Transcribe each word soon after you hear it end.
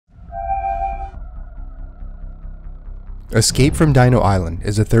Escape from Dino Island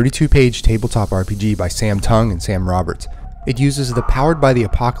is a 32-page tabletop RPG by Tung and Sam Roberts. It uses the Powered by the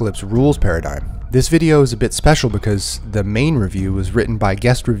Apocalypse rules paradigm. This video is a bit special because the main review was written by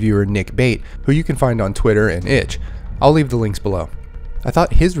guest reviewer Nick Bate, who you can find on Twitter and itch. I'll leave the links below. I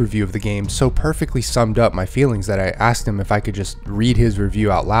thought his review of the game so perfectly summed up my feelings that I asked him if I could just read his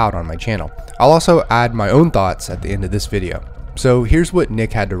review out loud on my channel. I'll also add my own thoughts at the end of this video. So here's what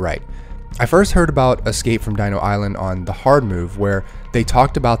Nick had to write. I first heard about Escape from Dino Island on The Hard Move, where they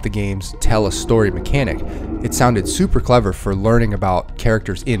talked about the game's tell a story mechanic. It sounded super clever for learning about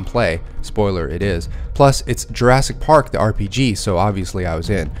characters in play. Spoiler, it is. Plus, it's Jurassic Park the RPG, so obviously I was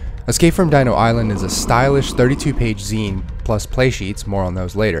in. Escape from Dino Island is a stylish 32-page zine plus playsheets, more on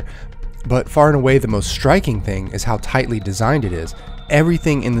those later. But far and away the most striking thing is how tightly designed it is.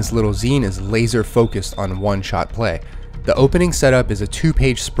 Everything in this little zine is laser focused on one-shot play. The opening setup is a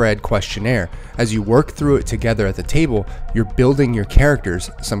 2-page spread questionnaire. As you work through it together at the table, you're building your characters,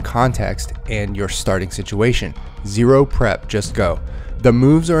 some context, and your starting situation. Zero prep, just go. The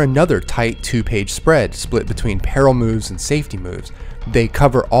moves are another tight 2-page spread, split between peril moves and safety moves. They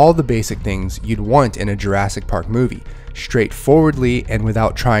cover all the basic things you'd want in a Jurassic Park movie, straightforwardly and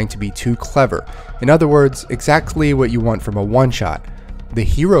without trying to be too clever. In other words, exactly what you want from a one-shot. The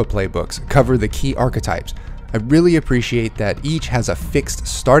hero playbooks cover the key archetypes. I really appreciate that each has a fixed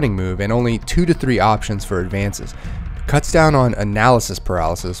starting move and only 2 to 3 options for advances. Cuts down on analysis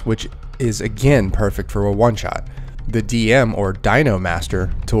paralysis, which is again perfect for a one-shot. The DM or Dino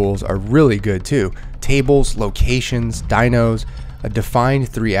Master tools are really good too. Tables, locations, dinos, a defined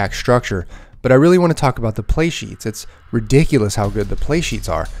 3-act structure. But I really want to talk about the playsheets. It's ridiculous how good the playsheets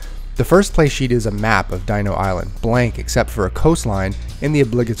are. The first playsheet is a map of Dino Island, blank except for a coastline and the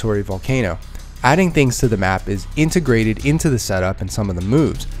obligatory volcano. Adding things to the map is integrated into the setup and some of the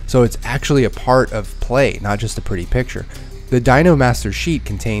moves, so it's actually a part of play, not just a pretty picture. The Dino Master sheet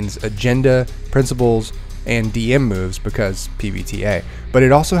contains agenda, principles, and DM moves because PBTA, but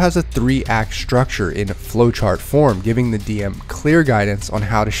it also has a 3-act structure in flowchart form, giving the DM clear guidance on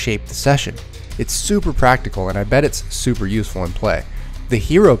how to shape the session. It's super practical, and I bet it's super useful in play. The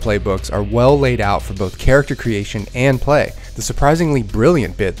hero playbooks are well laid out for both character creation and play. The surprisingly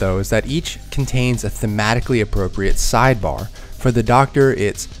brilliant bit, though, is that each contains a thematically appropriate sidebar. For the doctor,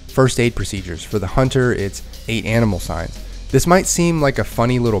 it's first aid procedures. For the hunter, it's 8 animal signs. This might seem like a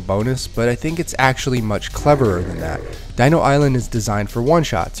funny little bonus, but I think it's actually much cleverer than that. Dino Island is designed for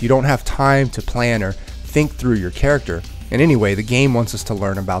one-shots. You don't have time to plan or think through your character. And anyway, the game wants us to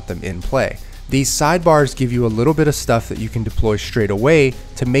learn about them in play. These sidebars give you a little bit of stuff that you can deploy straight away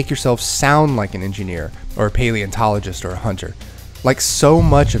to make yourself sound like an engineer, or a paleontologist, or a hunter. Like so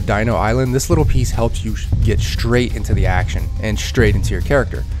much of Dino Island, this little piece helps you get straight into the action, and straight into your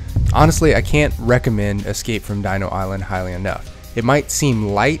character. Honestly, I can't recommend Escape from Dino Island highly enough. It might seem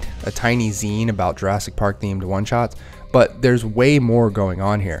light, a tiny zine about Jurassic Park themed one-shots, but there's way more going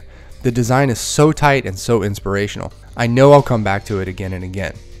on here. The design is so tight and so inspirational. I know I'll come back to it again and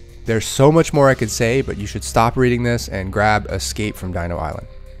again. There's so much more I could say, but you should stop reading this and grab Escape from Dino Island.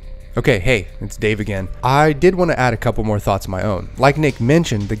 Okay, hey, it's Dave again. I did want to add a couple more thoughts of my own. Like Nick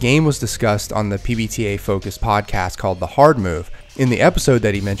mentioned, the game was discussed on the PBTA-focused podcast called The Hard Move. In the episode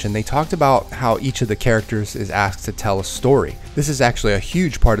that he mentioned, they talked about how each of the characters is asked to tell a story. This is actually a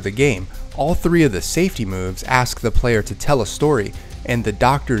huge part of the game. All 3 of the safety moves ask the player to tell a story, and the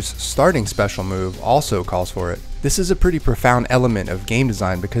doctor's starting special move also calls for it. This is a pretty profound element of game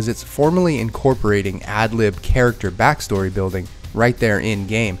design because it's formally incorporating ad-lib character backstory building right there in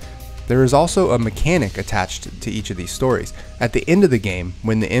game. There is also a mechanic attached to each of these stories. At the end of the game,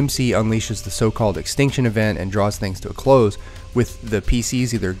 when the MC unleashes the so-called extinction event and draws things to a close, with the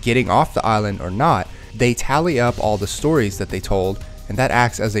PCs either getting off the island or not, they tally up all the stories that they told, and that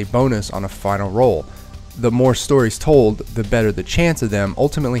acts as a bonus on a final roll. The more stories told, the better the chance of them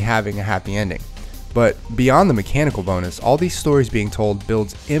ultimately having a happy ending. But beyond the mechanical bonus, all these stories being told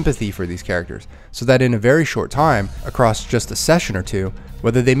builds empathy for these characters, so that in a very short time, across just a session or two,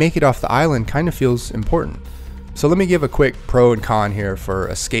 whether they make it off the island kind of feels important. So let me give a quick pro and con here for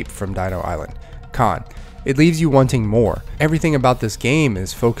Escape from Dino Island. Con: it leaves you wanting more. Everything about this game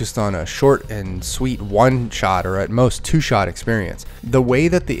is focused on a short and sweet one-shot or at most 2-shot experience. The way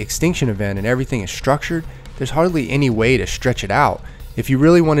that the extinction event and everything is structured, there's hardly any way to stretch it out. If you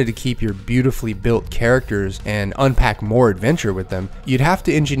really wanted to keep your beautifully built characters and unpack more adventure with them, you'd have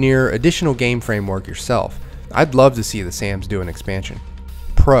to engineer additional game framework yourself. I'd love to see the Sams do an expansion.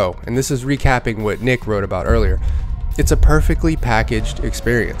 Pro, and this is recapping what Nick wrote about earlier, it's a perfectly packaged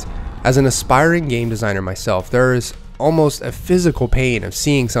experience. As an aspiring game designer myself, there is almost a physical pain of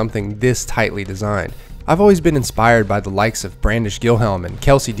seeing something this tightly designed. I've always been inspired by the likes of Brandish Gilhelm and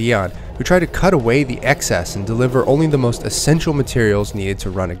Kelsey Dion, who try to cut away the excess and deliver only the most essential materials needed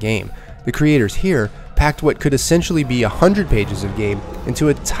to run a game. The creators here packed what could essentially be 100 pages of game into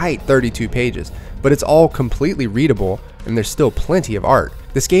a tight 32 pages, but it's all completely readable and there's still plenty of art.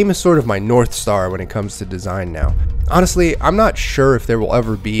 This game is sort of my North Star when it comes to design now. Honestly, I'm not sure if there will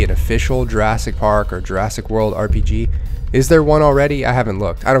ever be an official Jurassic Park or Jurassic World RPG. Is there one already? I haven't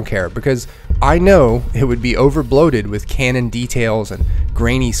looked. I don't care, because I know it would be over-bloated with canon details and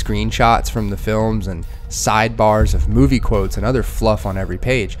grainy screenshots from the films and sidebars of movie quotes and other fluff on every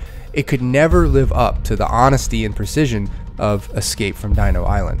page. It could never live up to the honesty and precision of Escape from Dino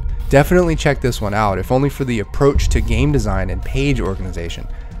Island. Definitely check this one out, if only for the approach to game design and page organization.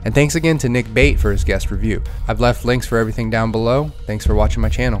 And thanks again to Nick Bate for his guest review. I've left links for everything down below. Thanks for watching my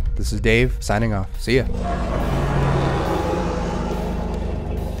channel. This is Dave, signing off. See ya.